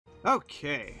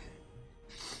Okay.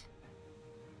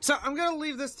 So I'm gonna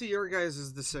leave this to your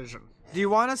guys' decision. Do you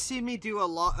want to see me do a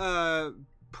lot,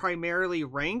 primarily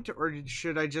ranked, or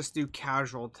should I just do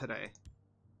casual today?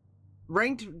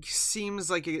 Ranked seems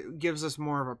like it gives us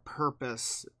more of a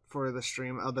purpose for the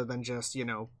stream other than just, you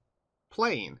know,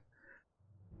 playing.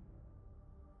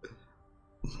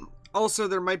 Also,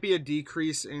 there might be a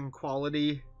decrease in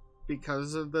quality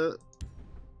because of the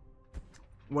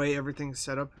way everything's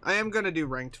set up. I am going to do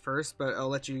ranked first, but I'll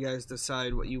let you guys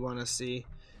decide what you want to see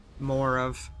more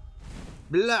of.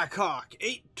 Blackhawk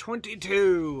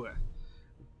 822.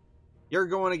 You're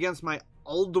going against my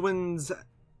Aldwin's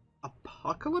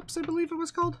Apocalypse, I believe it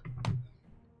was called.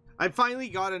 I finally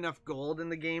got enough gold in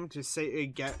the game to say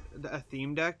get a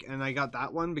theme deck, and I got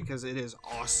that one because it is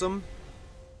awesome.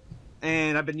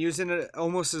 And I've been using it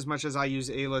almost as much as I use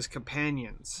Ayla's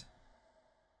companions.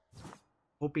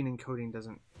 Hoping encoding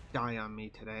doesn't die on me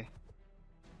today.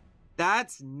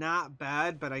 That's not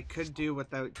bad, but I could do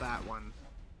without that one.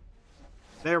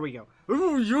 There we go.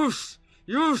 Oh, yes!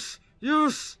 Yes!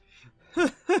 Yes!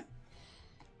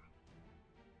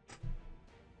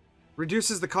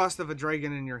 Reduces the cost of a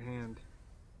dragon in your hand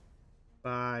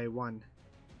by 1.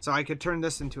 So I could turn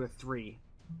this into a 3.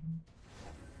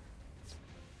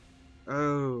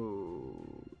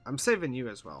 Oh, I'm saving you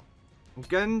as well.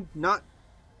 Again, not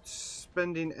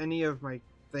spending any of my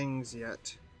things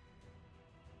yet.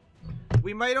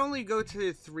 We might only go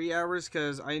to 3 hours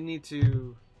because I need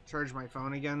to charge my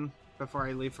phone again before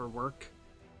I leave for work.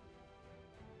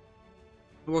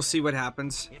 We'll see what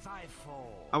happens. If I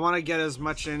fall, I want to get as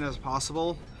much in as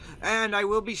possible, and I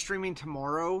will be streaming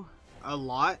tomorrow a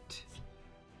lot.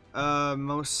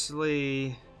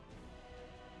 Mostly.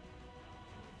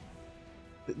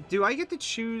 Do I get to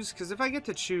choose? Because if I get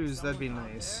to choose, that'd be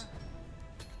nice.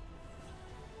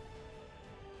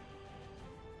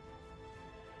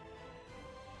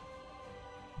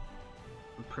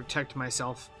 Protect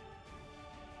myself.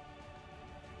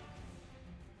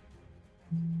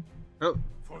 Oh,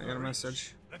 I got a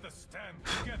message. Let us stand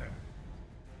together.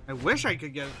 I wish I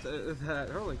could get that.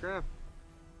 Holy crap.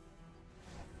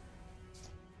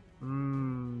 The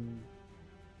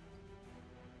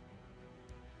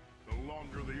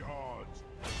longer the odds,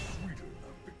 the sweeter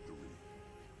the victory.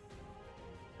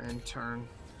 And turn.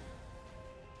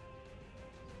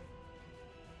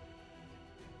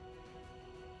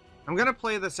 I'm gonna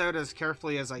play this out as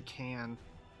carefully as I can.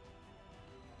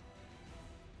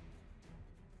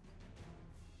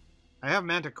 I have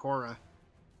Manticora.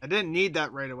 I didn't need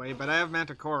that right away, but I have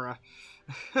Manticora.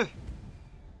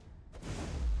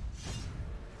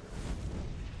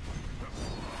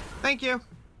 Thank you.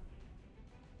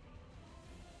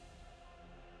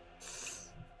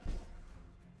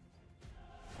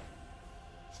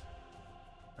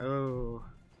 Oh.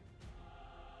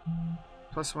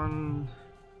 +1.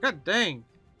 God dang.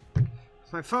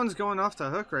 My phone's going off the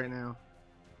hook right now.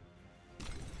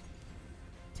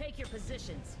 Take your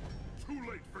positions. Too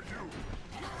late for you.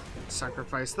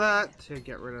 Sacrifice that to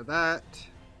get rid of that.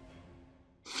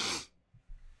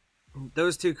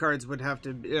 Those 2 cards would have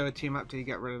to team up to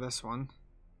get rid of this one.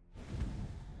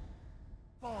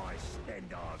 By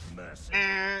Stendar's mercy.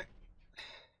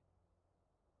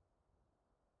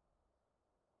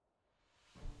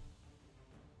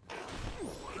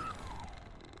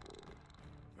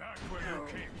 Back where you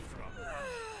came from.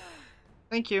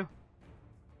 Thank you.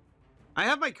 I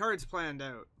have my cards planned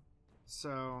out,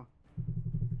 so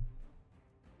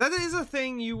that is a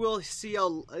thing you will see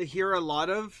hear a lot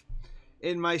of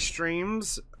in my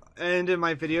streams and in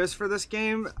my videos for this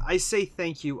game. I say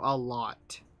thank you a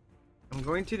lot. I'm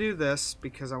going to do this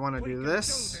because I want to do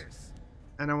this,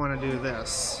 and I want to do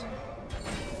this.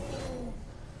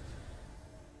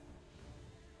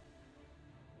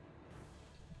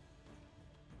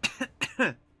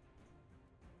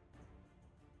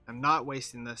 I'm not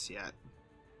wasting this yet.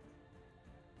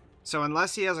 So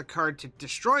unless he has a card to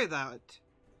destroy that,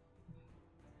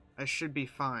 I should be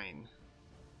fine.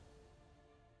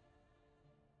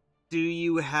 Do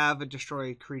you have a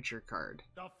destroy creature card?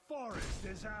 The forest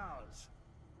is ours.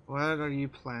 What are you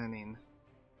planning?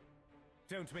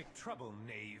 Don't make trouble,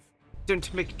 knave.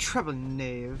 Don't make trouble,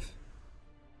 knave.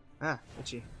 Ah,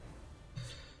 itchy.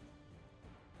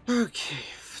 Okay.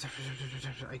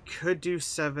 I could do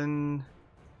 7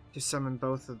 to summon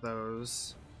both of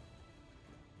those.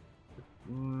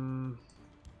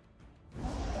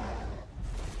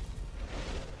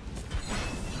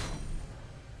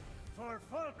 For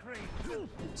Falkreath.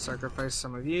 Sacrifice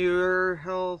some of your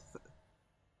health.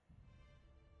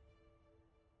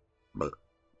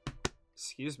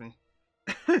 Excuse me.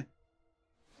 If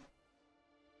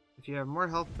you have more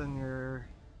health than your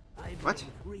What?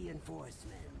 Reinforcements.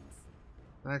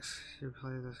 Next, you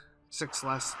play this 6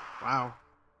 less. Wow.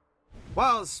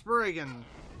 Wow, Spriggan.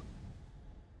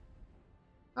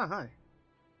 Oh, hi.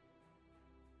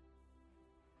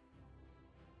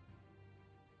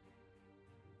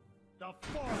 The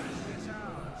forest is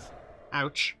ours.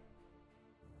 Ouch.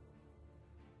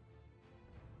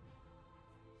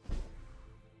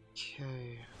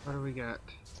 Okay, what do we got?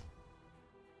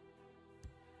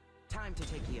 Time to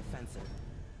take the offensive.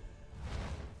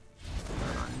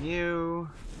 On you.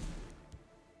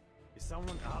 Is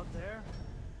someone out there?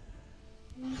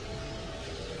 Or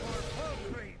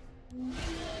foe creep?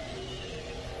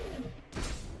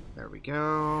 There we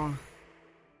go.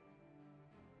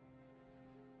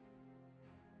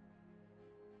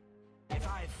 If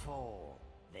I fall,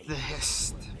 they The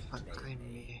hist behind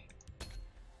me.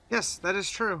 Yes, that is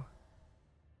true.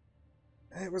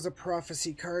 It was a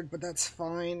prophecy card, but that's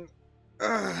fine.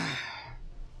 Ugh.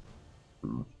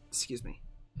 Excuse me.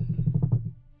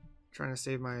 Trying to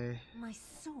save my... My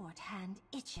sword hand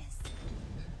itches.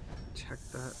 Check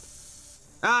that.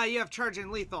 Ah, you have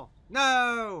charging lethal.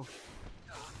 No!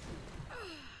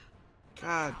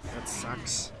 God, that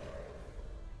sucks.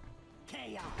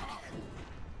 chaos.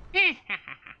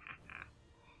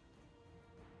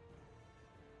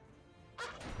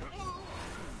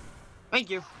 Thank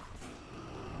you.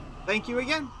 Thank you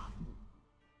again.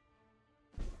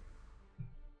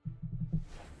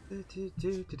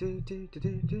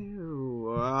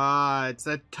 Ah, it's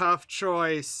a tough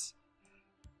choice.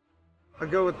 I'll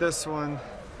go with this one.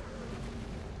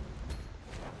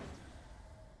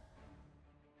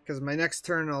 Because my next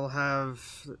turn I'll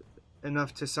have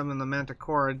enough to summon the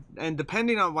Manticore, and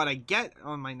depending on what I get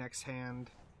on my next hand,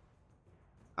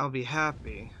 I'll be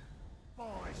happy.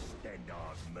 I stand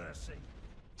on mercy.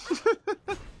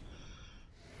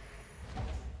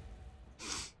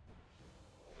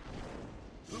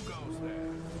 Who goes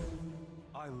there?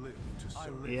 I live to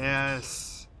serve.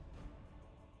 Yes.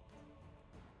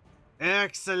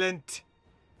 Excellent.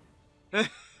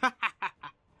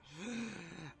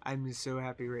 I'm so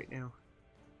happy right now.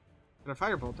 Got a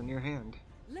firebolt in your hand.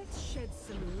 Let's shed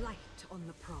some light on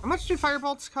the problem. How much do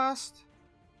firebolts cost?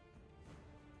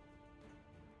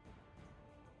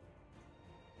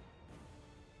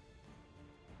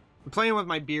 I'm playing with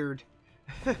my beard.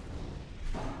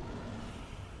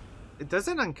 It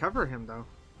doesn't uncover him though.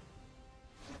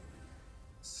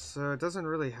 So it doesn't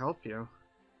really help you.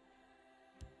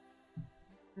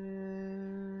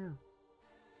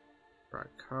 Draw a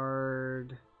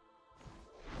card.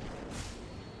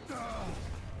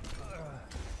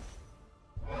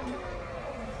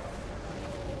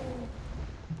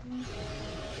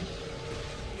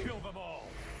 Kill them all.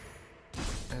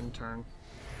 End turn.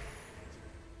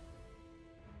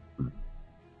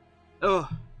 Ugh,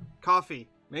 coffee,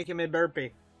 making me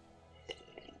burpy.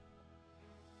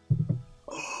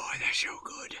 Oh, that's so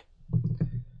good.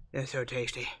 That's so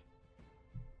tasty.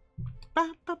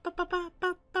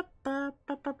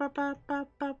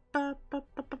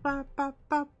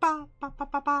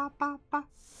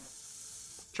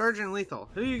 Charging lethal.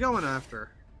 Who are you going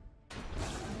after?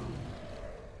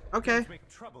 Okay. Don't make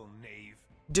trouble, knave.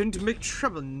 Didn't make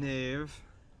trouble, knave.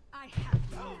 I have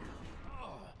you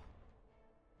now.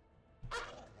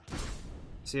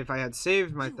 See, if I had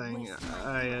saved my thing,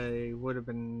 I would have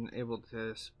been able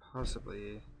to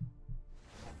possibly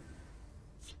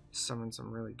summon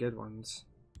some really good ones.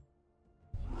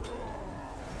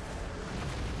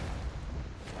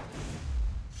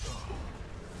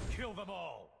 Kill them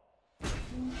all.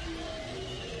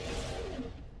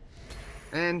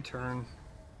 And turn.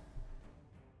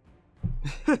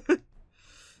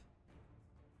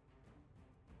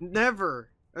 Never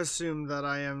assume that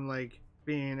I am like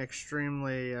being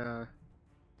extremely right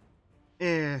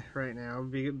now,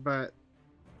 but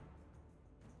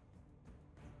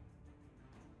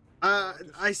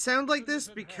I sound like this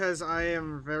because I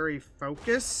am very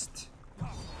focused.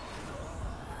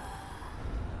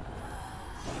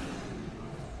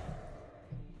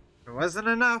 It wasn't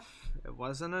enough. It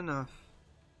wasn't enough.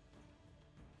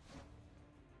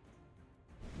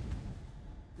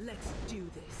 Let's do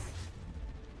this.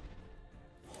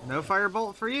 No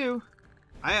firebolt for you.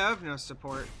 I have no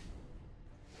support.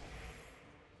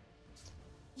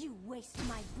 You waste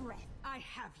my breath. I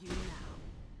have you now.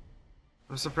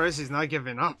 I'm surprised he's not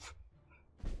giving up.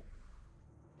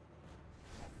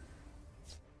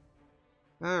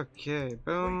 Okay,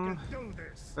 boom, We can do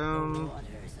this. boom,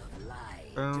 Waters of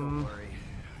light. boom, worry,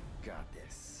 got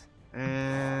this.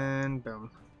 and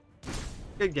boom.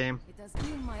 Good game. It does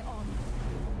you my honor.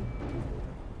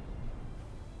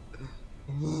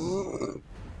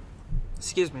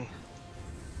 Excuse me.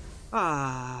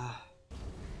 Ah.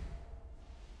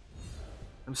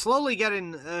 I'm slowly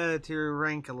getting to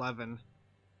rank 11.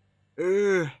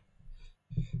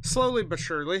 Slowly but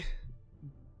surely.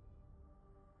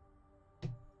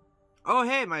 Oh,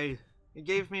 hey, it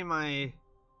gave me my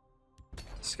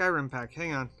Skyrim pack.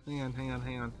 Hang on.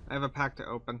 I have a pack to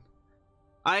open.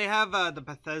 I have the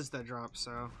Bethesda drop,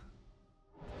 so.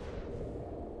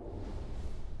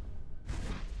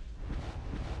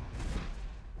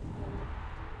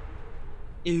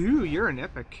 Ew, you're an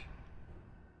epic.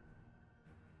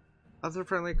 Other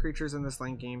friendly creatures in this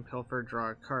lane game pilfer,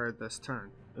 draw a card this turn.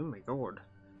 Oh my god.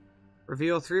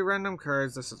 Reveal 3 random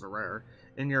cards, this is a rare,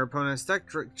 in your opponent's deck.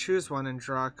 Choose one and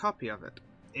draw a copy of it.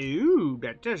 Ooh,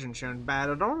 that doesn't sound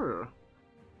bad at all.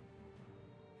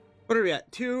 What are we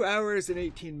at? 2 hours and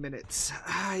 18 minutes.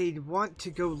 I want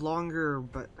to go longer,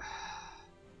 but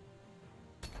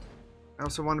I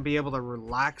also want to be able to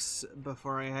relax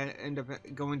before I end up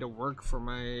going to work for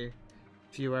my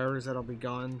few hours that I'll be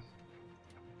gone.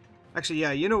 Actually,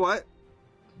 yeah, you know what?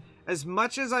 As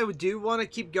much as I do want to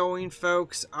keep going,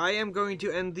 folks, I am going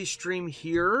to end the stream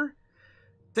here.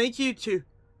 Thank you to...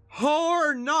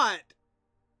 Or not!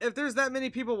 If there's that many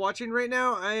people watching right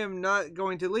now, I am not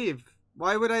going to leave.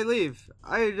 Why would I leave?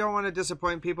 I don't want to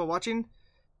disappoint people watching.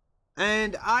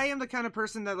 And I am the kind of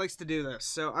person that likes to do this.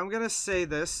 So I'm going to say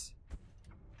this.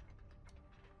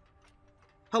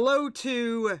 Hello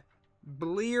to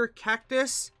Bleer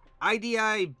Cactus,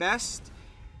 IDI Best,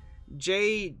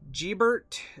 J.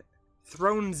 Gebert,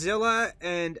 Thronezilla,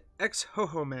 and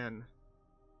Ex-Ho-Ho-Man.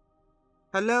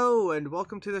 Hello, and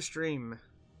welcome to the stream.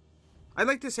 I'd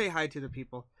like to say hi to the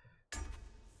people.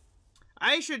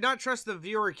 I should not trust the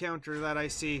viewer counter that I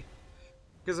see.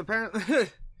 Because apparently...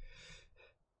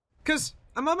 Because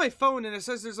I'm on my phone and it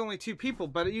says there's only 2 people,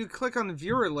 but you click on the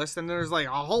viewer list and there's like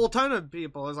a whole ton of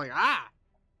people. It's like, ah!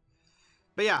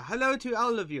 But yeah, hello to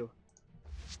all of you.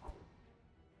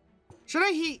 Should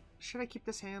I keep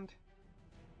this hand?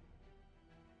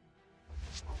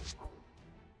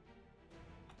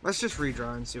 Let's just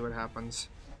redraw and see what happens.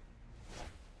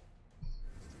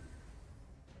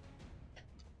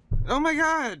 Oh my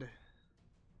god!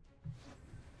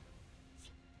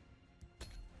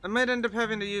 I might end up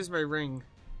having to use my ring.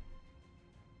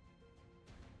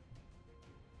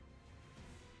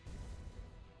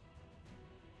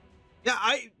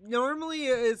 Yeah, normally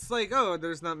it's like, oh,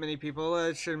 there's not many people,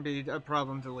 it shouldn't be a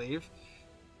problem to leave.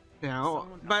 You know,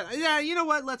 but yeah, you know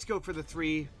what? Let's go for the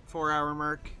 3-4 hour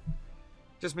mark.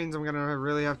 Just means I'm gonna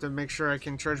really have to make sure I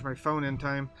can charge my phone in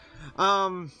time.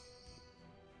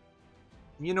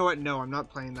 You know what? No, I'm not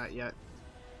playing that yet.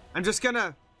 I'm just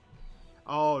gonna...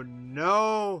 Oh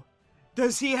no!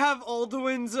 Does he have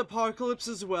Alduin's Apocalypse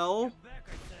as well?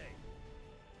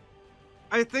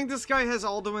 I think this guy has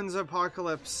Alduin's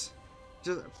Apocalypse.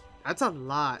 That's a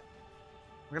lot.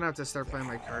 I'm gonna have to start playing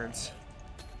my cards.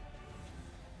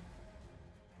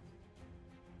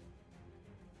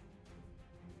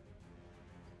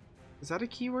 Is that a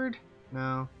keyword?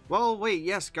 No. Well, wait,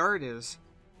 yes, guard is.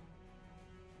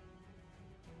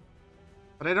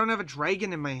 But I don't have a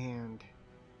dragon in my hand.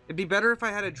 It'd be better if I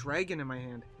had a dragon in my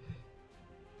hand.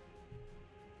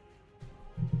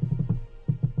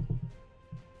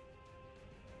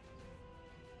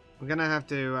 I'm gonna have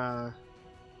to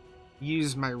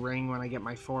use my ring when I get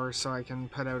my force so I can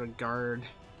put out a guard.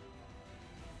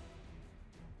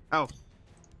 Oh.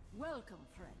 Welcome,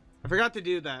 friend. I forgot to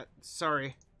do that.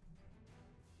 Sorry.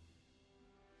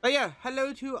 But yeah,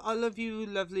 hello to all of you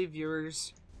lovely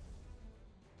viewers.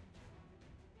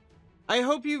 I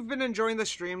hope you've been enjoying the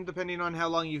stream, depending on how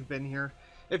long you've been here.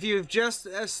 If you've just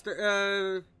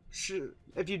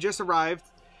arrived,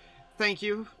 thank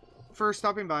you for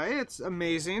stopping by. It's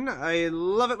amazing. I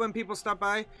love it when people stop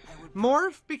by.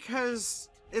 More because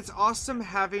it's awesome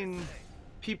having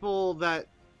people that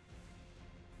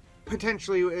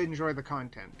potentially enjoy the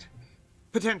content.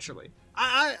 Potentially.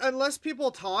 Unless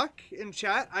people talk in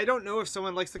chat, I don't know if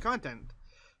someone likes the content.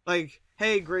 Like,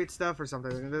 hey, great stuff or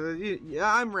something.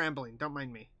 Yeah, I'm rambling. Don't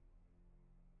mind me.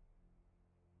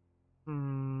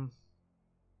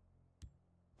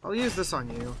 I'll use this on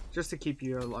you, just to keep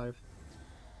you alive.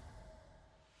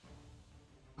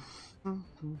 I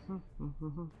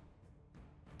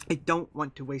don't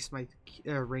want to waste my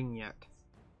ring yet.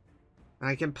 And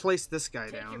I can place this guy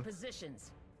Take down. your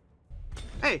positions.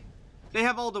 Hey, they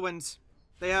have Alduin's.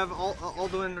 They have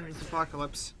Alduin's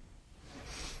Apocalypse.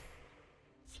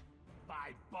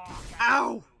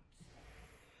 Ow!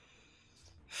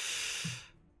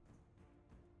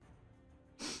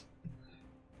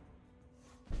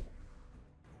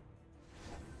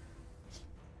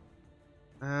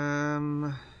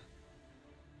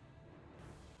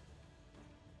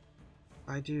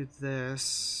 I do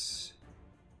this.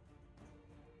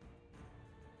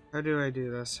 How do I do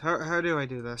this? How do I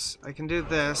do this? I can do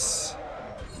this.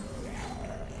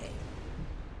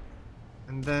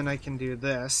 And then I can do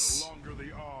this. The longer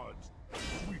the odds, the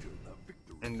sweeter the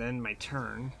victory. And then my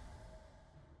turn.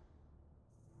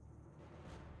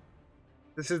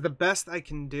 This is the best I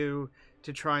can do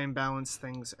to try and balance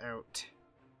things out.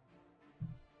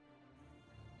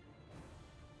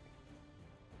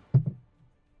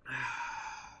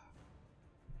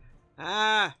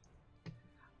 Ah.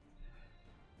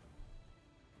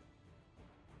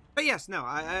 But yes, no,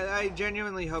 I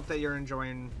genuinely hope that you're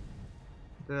enjoying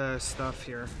the stuff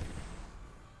here.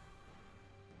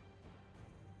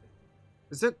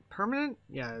 Is it permanent?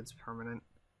 Yeah, it's permanent.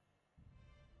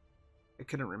 I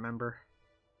couldn't remember.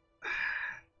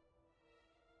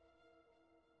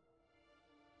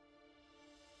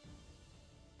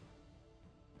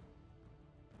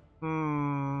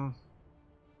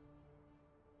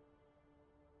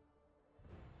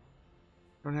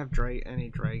 I don't have any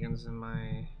dragons in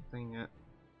my thing yet.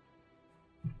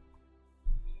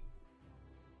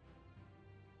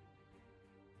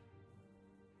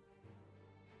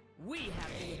 We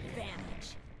have the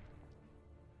advantage.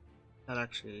 That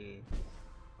actually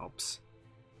helps.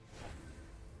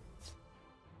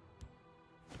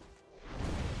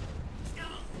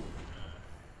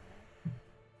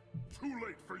 Too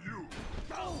late for you.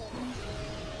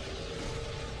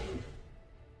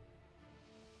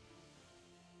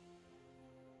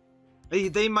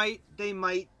 They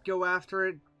might go after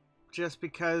it just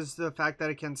because the fact that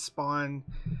it can spawn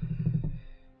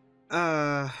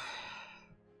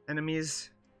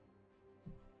enemies.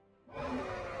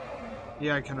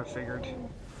 Yeah, I kind of figured.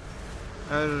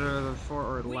 4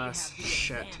 or less.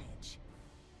 Shit. Advantage.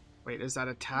 Wait, is that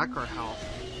attack or health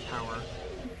power?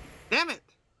 Damn it!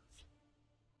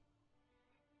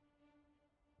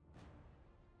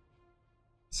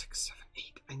 Six, 7,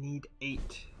 8. I need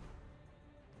 8.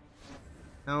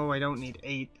 No, I don't need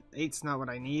 8. 8's not what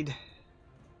I need.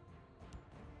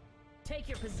 Take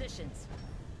your positions.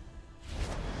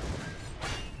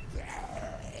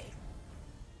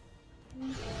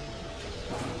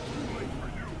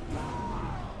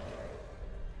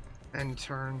 End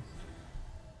turn.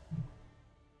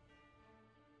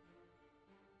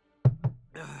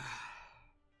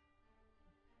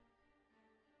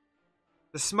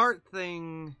 The smart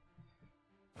thing...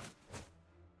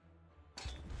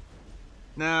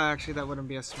 No, actually that wouldn't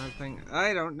be a smart thing.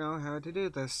 I don't know how to do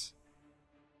this.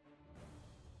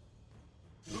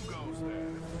 Who goes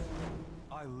there?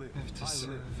 I live to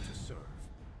serve. to serve.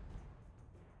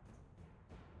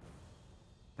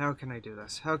 How can I do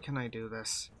this? How can I do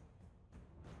this?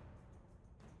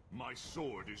 My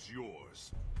sword is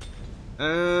yours.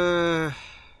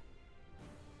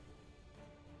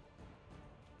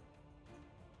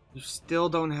 You still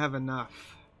don't have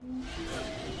enough.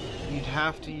 You'd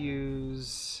have to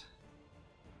use...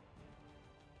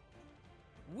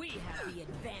 We have the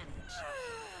advantage.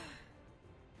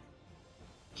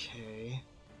 Okay.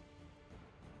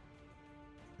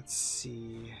 Let's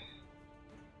see.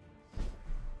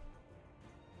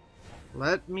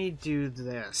 Let me do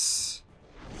this.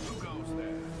 Who goes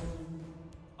there?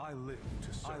 I live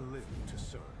to serve. I live to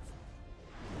serve.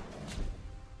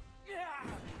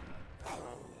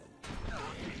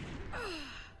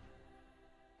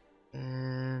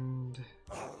 And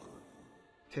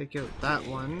take out that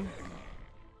one.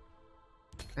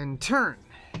 And turn.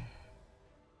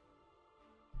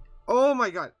 Oh my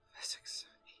god. 6,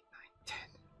 7, 8, 9,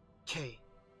 10. Okay.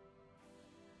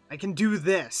 I can do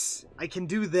this. I can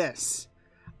do this.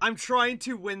 I'm trying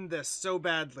to win this so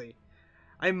badly.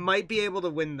 I might be able to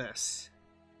win this.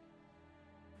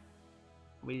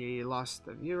 We lost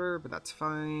the viewer, but that's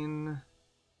fine.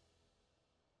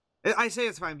 I say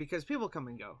it's fine because people come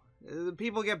and go.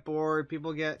 People get bored.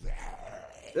 People get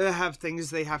have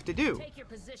things they have to do. Take your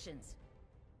positions.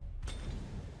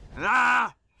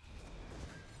 Ah!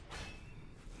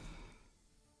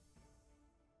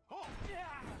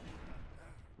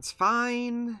 It's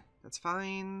fine. That's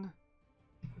fine.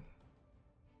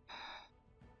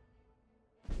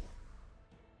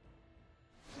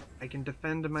 I can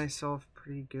defend myself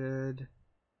pretty good.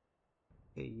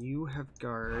 Okay, you have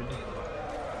guard.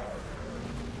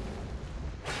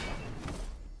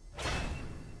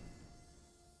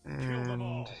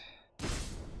 And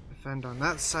defend on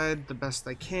that side the best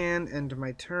I can. End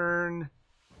my turn.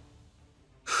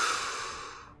 5,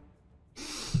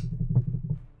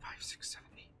 6, 7,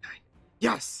 8, 9.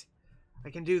 Yes! I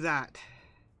can do that.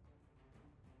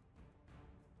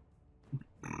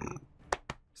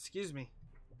 Excuse me.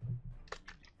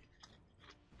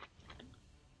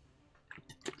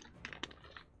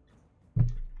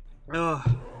 Ugh.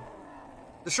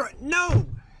 Destroy. No!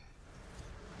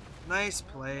 Nice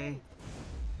play.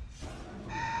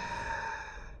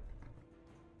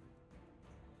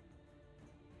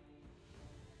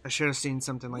 I should have seen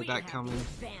something like that coming.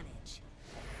 Advantage.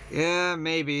 Yeah,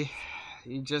 maybe.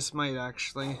 You just might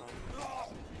actually.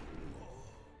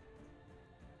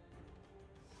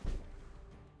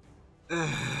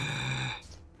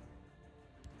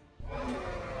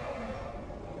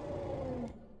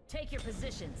 Take your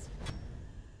positions.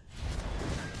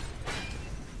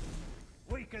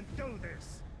 We can do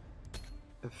this.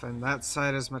 Defend that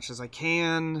side as much as I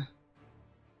can.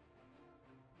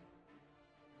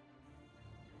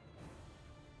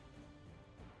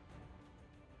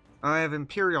 I have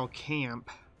Imperial Camp.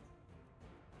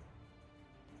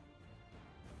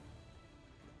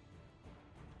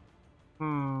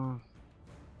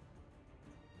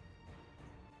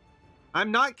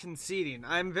 I'm not conceding.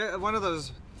 I'm one of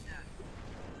those.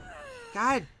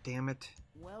 God damn it.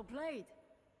 Well played.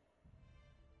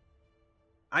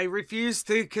 I refuse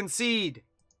to concede.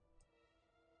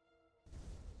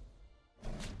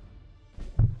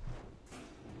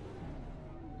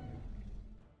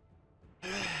 The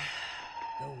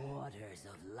waters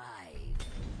of life.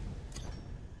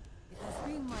 It has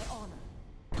been my honor.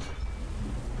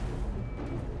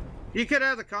 You could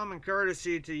have the common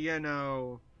courtesy to, you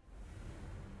know,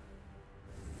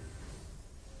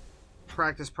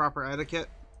 practice proper etiquette.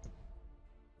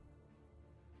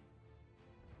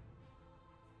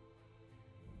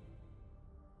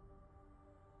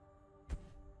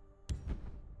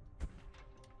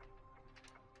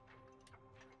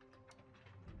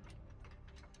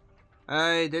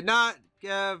 I did not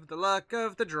give the luck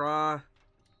of the draw.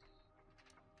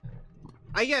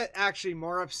 I get actually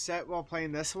more upset while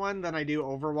playing this one than I do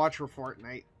Overwatch or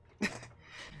Fortnite.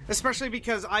 Especially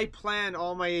because I plan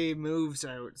all my moves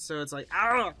out, so it's like,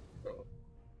 ah!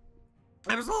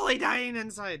 I'm slowly dying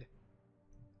inside.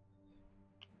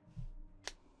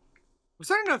 I'm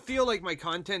starting to feel like my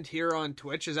content here on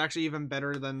Twitch is actually even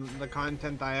better than the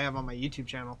content I have on my YouTube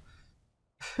channel.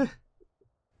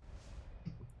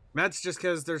 That's just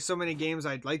because there's so many games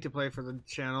I'd like to play for the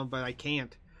channel, but I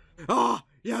can't. Oh,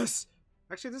 yes!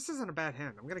 Actually, this isn't a bad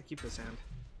hand. I'm gonna keep this hand.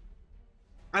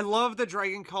 I love the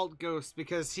Dragon Cult Ghost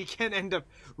because he can end up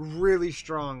really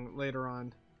strong later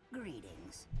on.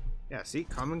 Greetings. Yeah, see?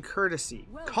 Common courtesy.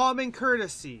 Common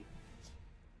courtesy!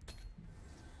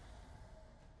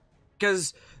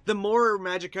 Because the more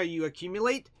magicka you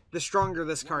accumulate, the stronger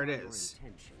this card is.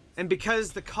 And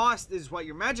because the cost is what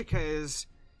your magicka is,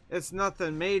 it's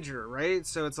nothing major, right?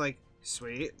 So it's like,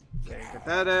 sweet. Okay, get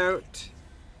that out.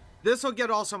 This will get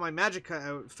also my magicka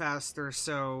out faster,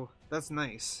 so that's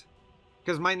nice.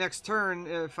 Because my next turn,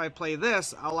 if I play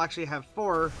this, I'll actually have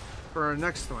 4 for our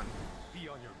next one. Be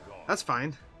on your guard. That's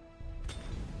fine.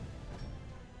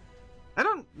 I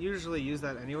don't usually use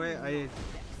that anyway.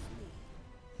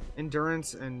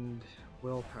 Endurance and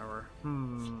willpower.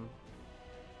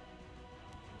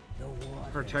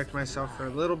 Protect myself for a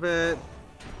little bit.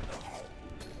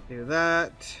 Do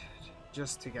that.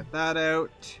 Just to get that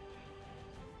out.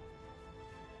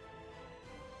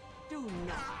 Do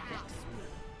not vex me.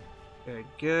 Good,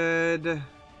 good.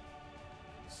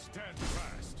 Stand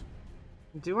fast.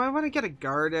 Do I want to get a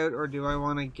guard out, or do I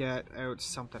want to get out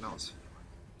something else?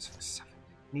 6, 7.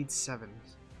 Need 7.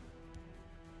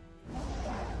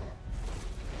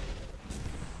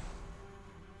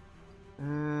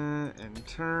 And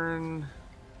turn.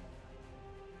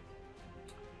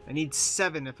 I need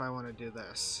 7 if I want to do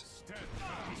this. Stand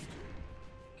fast.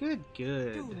 Good,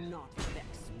 good. Do not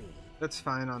vex me. That's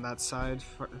fine on that side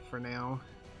for now.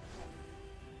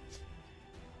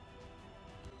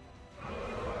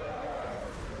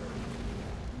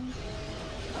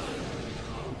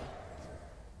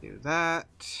 Do that.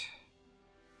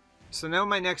 So now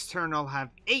my next turn I'll have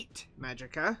 8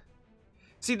 magicka.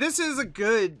 See, this was a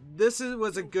good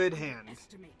hand.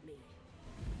 Estimate me.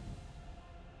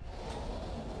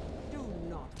 Do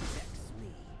not vex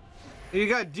me. You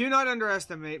got do not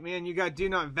underestimate me, and you got do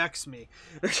not vex me.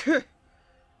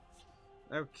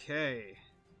 Okay.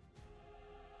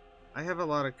 I have a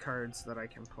lot of cards that I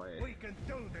can play. We can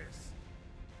do this.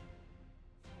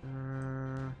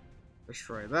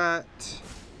 Destroy that.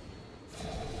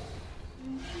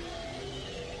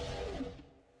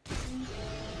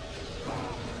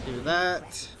 Do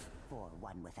that. For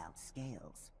one without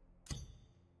scales.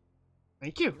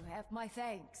 Thank you. You have my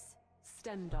thanks.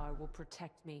 Stendar will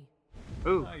protect me.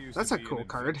 Ooh, I used that's to a be cool an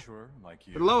card. adventurer like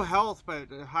you. Low health,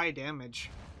 but high damage.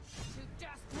 To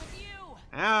dust with you!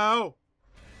 Ow!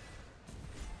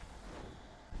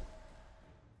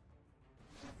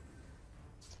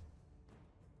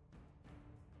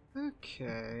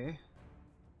 Okay.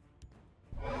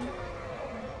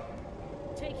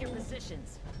 Take your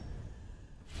positions.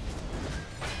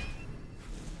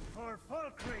 For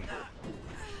Falkreath.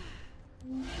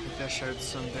 Dish out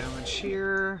some damage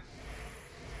here.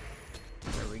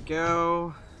 There we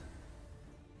go.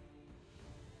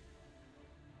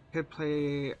 Could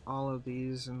play all of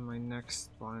these in my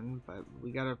next one, but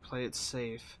we gotta play it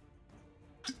safe.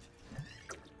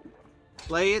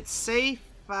 Play it safe,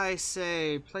 I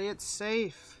say. Play it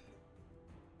safe.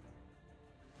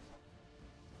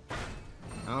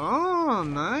 Oh,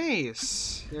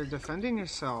 nice. You're defending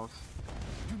yourself.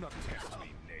 Do not test me,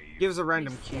 knave. Gives a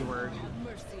random keyword. Have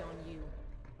mercy on you.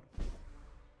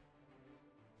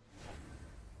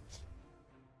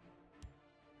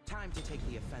 Time to take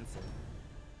the offensive.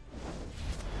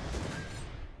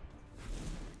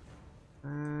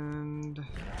 And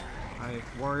I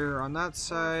warrior on that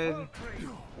side.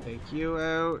 Take you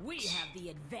out. We have the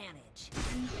advantage.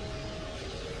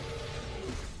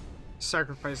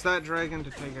 Sacrifice that dragon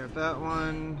to take out that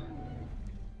one.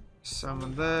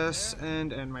 Summon this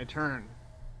and end my turn.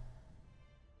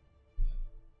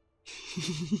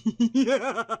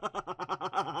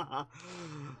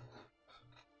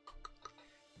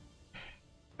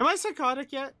 Am I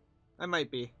psychotic yet? I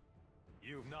might be.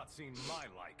 You've not seen my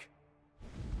like.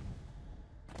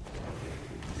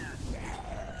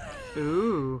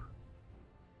 Ooh.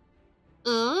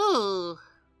 Ooh.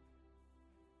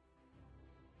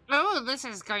 Oh, this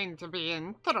is going to be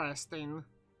interesting.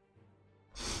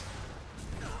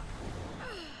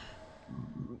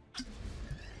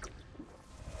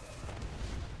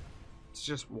 It's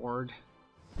just ward.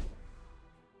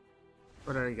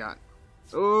 What do I got?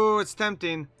 Oh, it's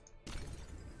tempting.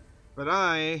 But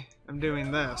I am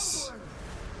doing this.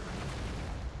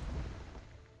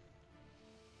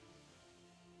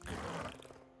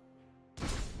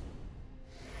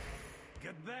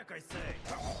 Get back, I say.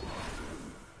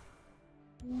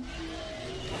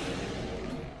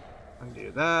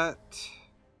 Undo that.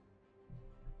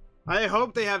 I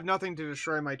hope they have nothing to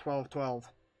destroy my 12-12.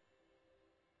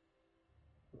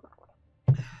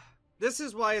 This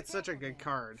is why it's such a good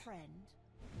card. Friend.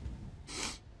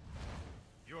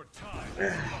 Your time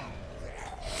has come.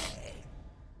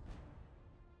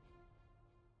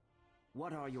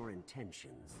 What are your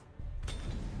intentions?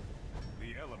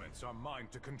 The elements are mine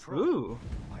to control. Ooh.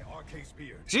 My Arcase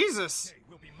beard. Jesus!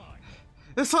 Will be mine.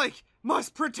 It's like,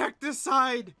 must protect this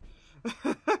side!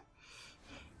 I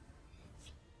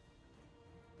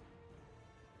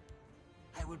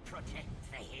will protect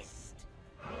the Hist.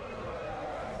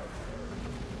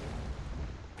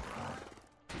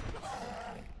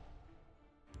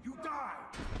 You die.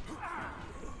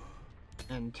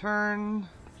 And turn.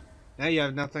 Now you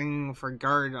have nothing for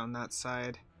guard on that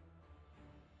side.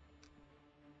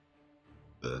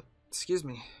 Excuse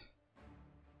me.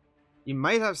 You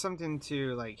might have something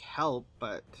to, like, help,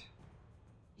 but...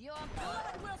 Your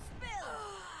blood will spill.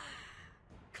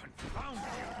 Confound you.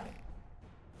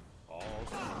 All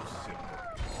so simple.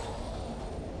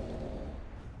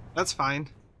 That's fine.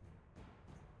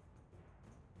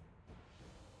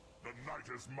 The night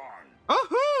is mine.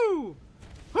 Oh-hoo!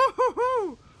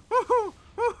 Oh-hoo-hoo! Oh-hoo!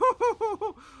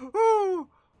 Oh-hoo-hoo! Oh!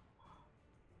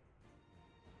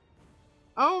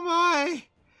 Oh my!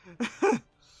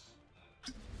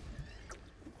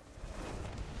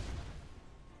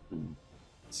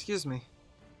 Excuse me.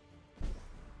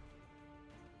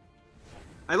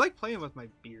 I like playing with my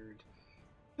beard.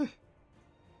 By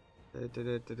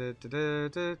the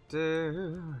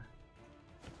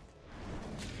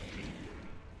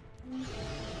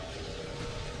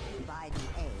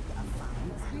egg of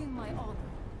fine. Bring my honor.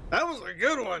 That was a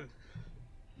good one.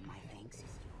 My thanks is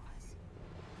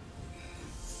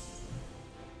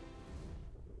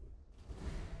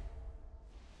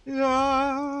yours.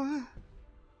 Yeah.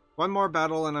 One more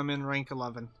battle and I'm in rank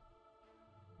 11.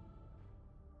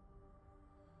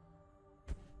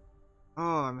 Oh,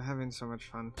 I'm having so much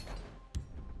fun.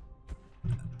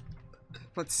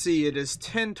 Let's see, it is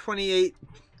 10:28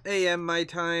 a.m. my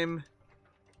time.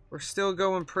 We're still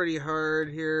going pretty hard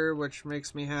here, which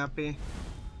makes me happy.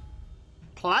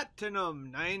 Platinum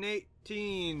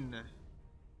 918.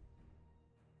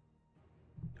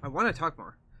 I want to talk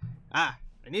more. I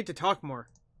need to talk more.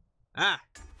 I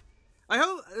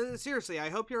hope, seriously, I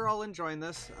hope you're all enjoying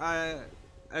this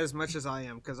as much as I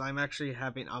am, because I'm actually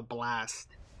having a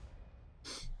blast.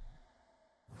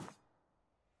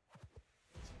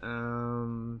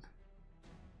 I'll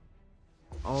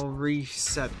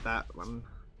reset that one.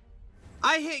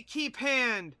 I hit keep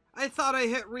hand! I thought I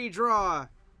hit redraw!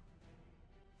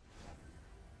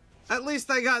 At least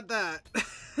I got that.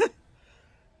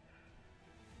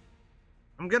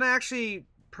 I'm gonna actually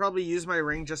probably use my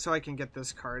ring just so I can get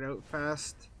this card out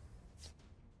fast.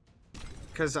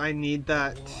 Because I need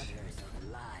that.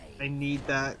 I need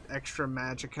that extra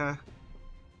magicka.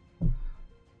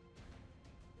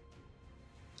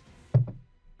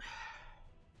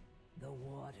 The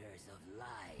waters of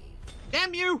life.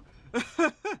 Damn you!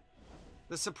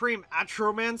 The Supreme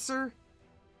Atromancer?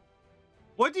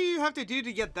 What do you have to do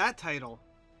to get that title?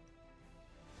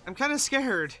 I'm kind of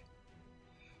scared.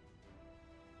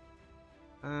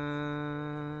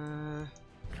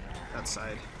 That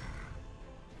side.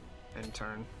 And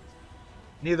turn.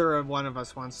 Neither of one of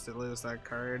us wants to lose that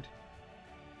card.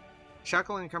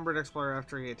 Shackle Encumbered Explorer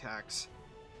after he attacks.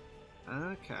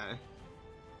 Okay.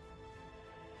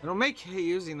 It'll make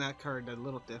using that card a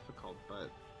little difficult, but...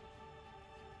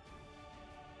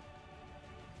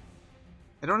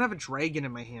 I don't have a dragon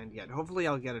in my hand yet. Hopefully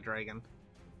I'll get a dragon.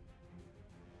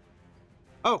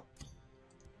 Oh!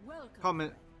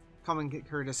 Common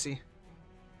courtesy.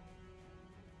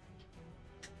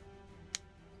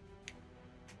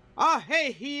 Ah,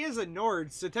 hey, he is a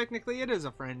Nord, so technically it is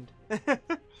a friend. The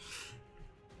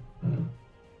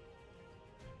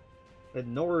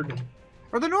Nord.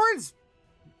 Are the Nords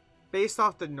based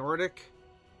off the Nordic?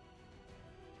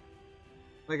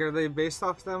 Like, are they based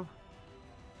off them?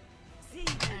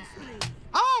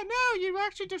 Oh no, you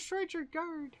actually destroyed your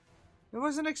guard. I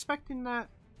wasn't expecting that.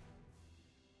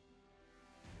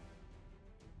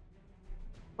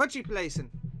 What you placing?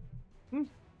 Hmm?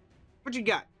 What you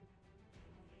got?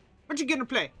 What you gonna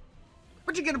play?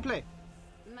 What you gonna play?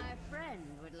 My friend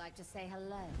would like to say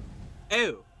hello.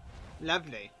 Oh,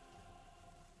 lovely.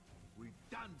 We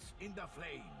dance in the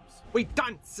flames. We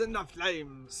dance in the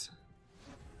flames.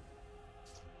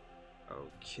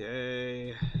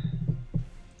 Okay.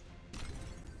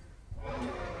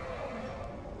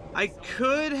 I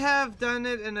could have done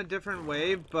it in a different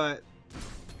way, but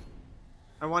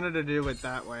I wanted to do it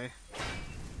that way.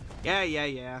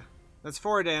 Yeah. That's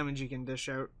 4 damage you can dish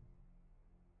out.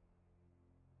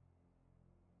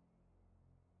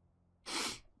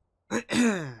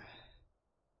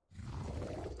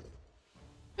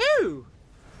 Ooh!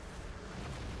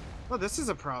 Well, this is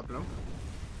a problem.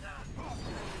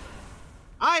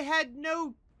 I had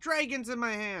no dragons in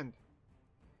my hand.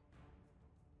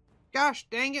 Gosh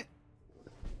dang it.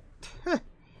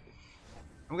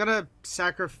 I'm gonna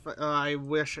sacrifice. I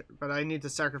wish, but I need to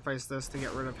sacrifice this to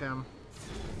get rid of him.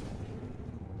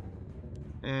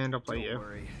 And I'll play you. Don't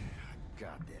worry, I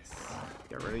got this.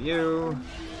 Get rid of you.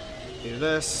 Do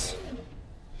this.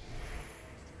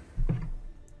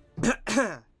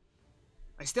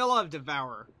 I still have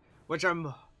Devour, which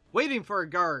I'm waiting for a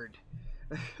guard.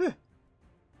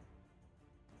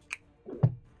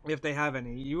 If they have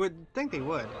any. You would think they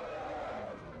would.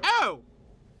 Oh!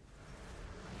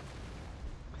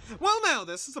 Well, now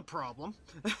this is a problem.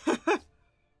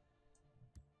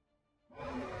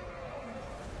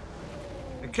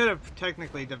 I could have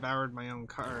technically devoured my own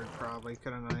card, probably,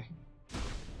 couldn't I?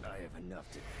 I have enough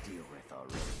to deal with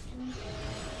already.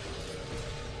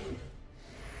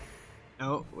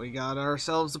 Oh, we got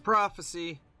ourselves a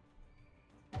prophecy.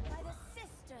 By the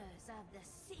sisters of the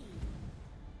sea.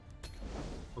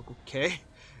 Okay.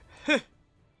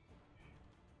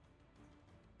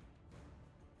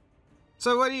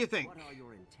 So what do you think? What are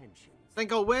your intentions?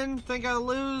 Think I'll win? Think I'll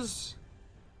lose?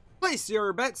 Place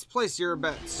your bets, place your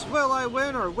bets. Will I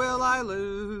win or will I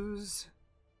lose?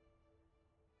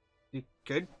 You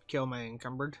could kill my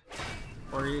encumbered.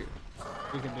 Or you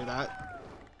can do that.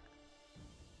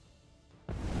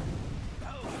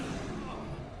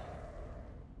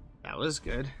 That was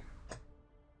good.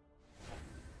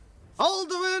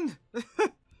 Alduin!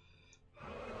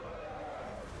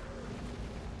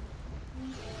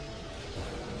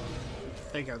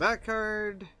 Take out that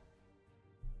card.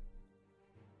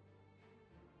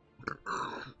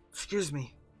 Excuse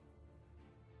me.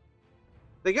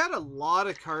 They got a lot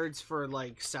of cards for,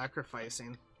 like,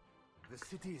 sacrificing. The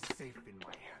city is safe in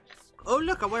my hands. Oh,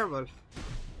 look, a werewolf.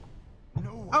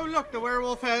 No Oh, look, the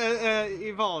werewolf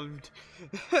evolved.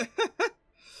 For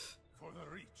the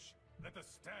reach, let us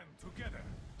stand together.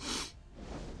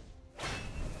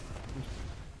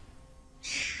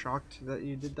 Shocked that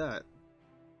you did that.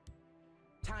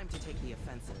 Time to take the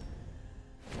offensive.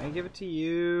 Can I give it to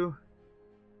you?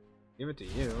 Give it to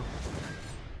you.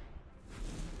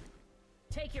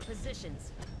 Take your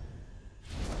positions.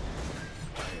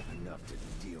 I have enough to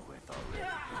deal with already.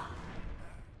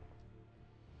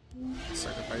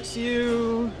 Sacrifice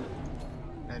you.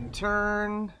 And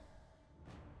turn.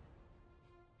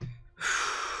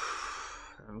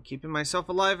 I'm keeping myself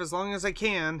alive as long as I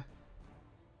can.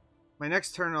 My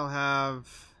next turn I'll have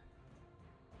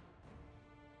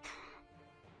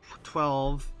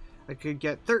 12. I could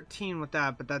get 13 with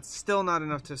that, but that's still not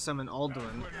enough to summon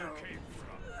Alduin. Where you came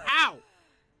from. Ow!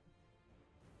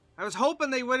 I was hoping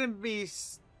they wouldn't be...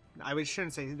 I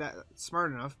shouldn't say that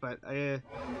smart enough, but...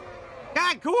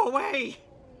 God, go away!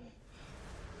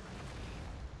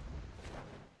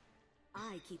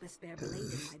 I keep a spare blade in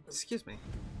my boot. Excuse me.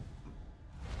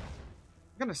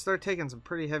 I'm gonna start taking some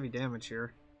pretty heavy damage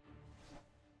here.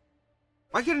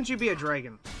 Why couldn't you be a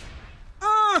dragon?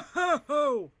 Oh! Ho,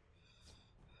 ho!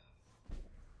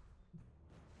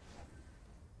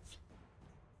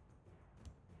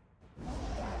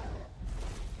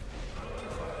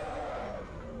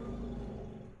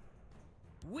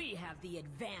 We have the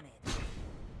advantage.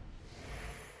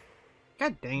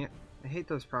 God dang it. I hate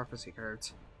those prophecy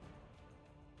cards.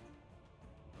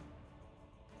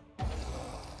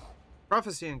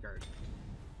 Prophecy and guard.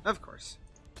 Of course.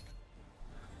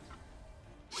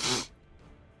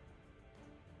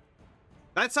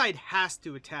 That side has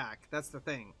to attack. That's the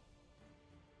thing.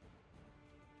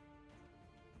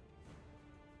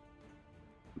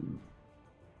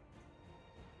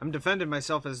 I'm defending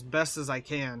myself as best as I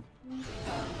can.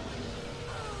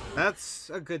 That's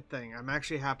a good thing. I'm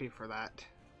actually happy for that.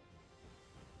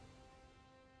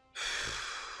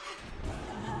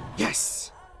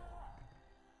 Yes!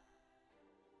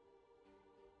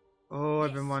 Oh,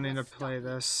 I've been wanting to play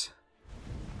this.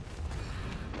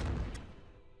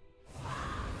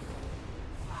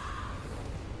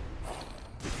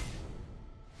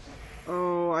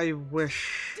 Oh, I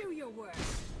wish... Do your work.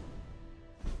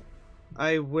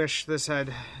 I wish this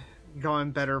had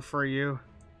gone better for you.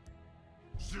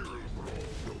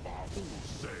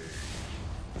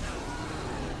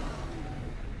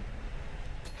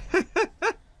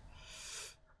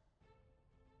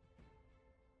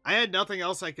 I had nothing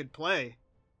else I could play.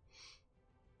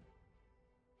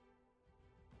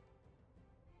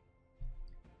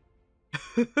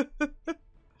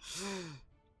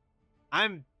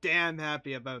 I'm damn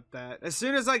happy about that. As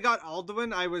soon as I got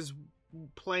Alduin, I was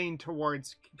playing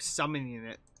towards summoning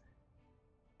it.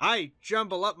 I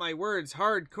jumble up my words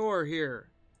hardcore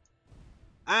here.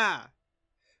 Ah.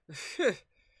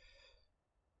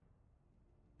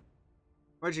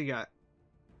 What you got?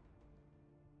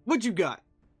 What you got?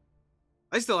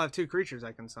 I still have 2 creatures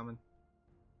I can summon.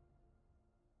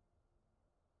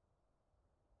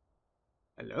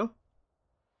 Hello?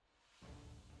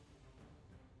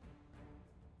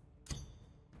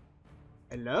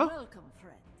 Hello? Welcome,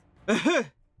 friend.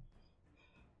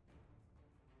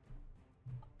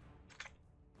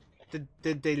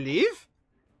 Did they leave?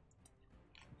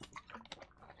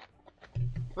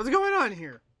 What's going on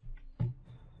here?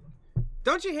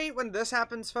 Don't you hate when this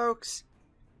happens, folks?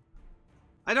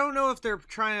 I don't know if they're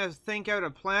trying to think out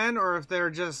a plan or if they're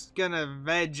just gonna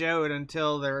veg out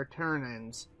until their turn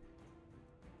ends.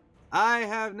 I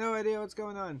have no idea what's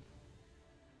going on.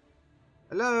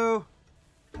 Hello?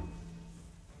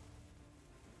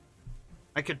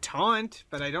 I could taunt,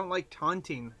 but I don't like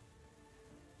taunting.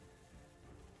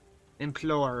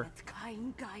 Implore. Let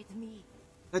kind guide me.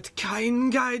 Let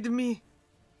kind guide me.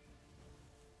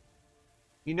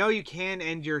 You know you can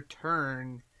end your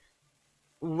turn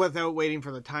without waiting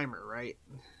for the timer, right?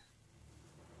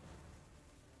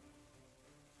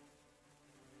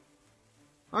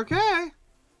 Okay.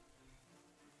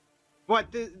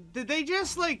 What, did they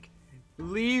just, like,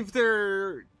 leave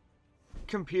their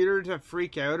computer to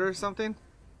freak out or something?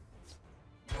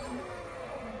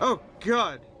 Oh,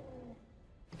 God.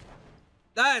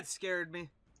 That scared me.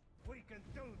 We can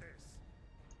do this.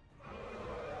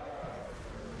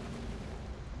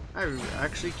 I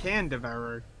actually can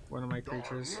devour one of my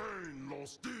creatures.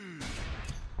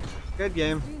 Good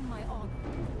game. Bring my honor.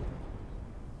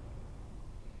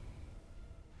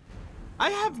 I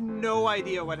have no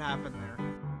idea what happened